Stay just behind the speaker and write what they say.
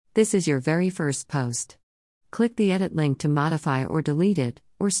This is your very first post. Click the edit link to modify or delete it,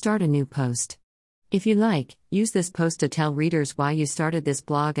 or start a new post. If you like, use this post to tell readers why you started this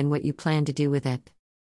blog and what you plan to do with it.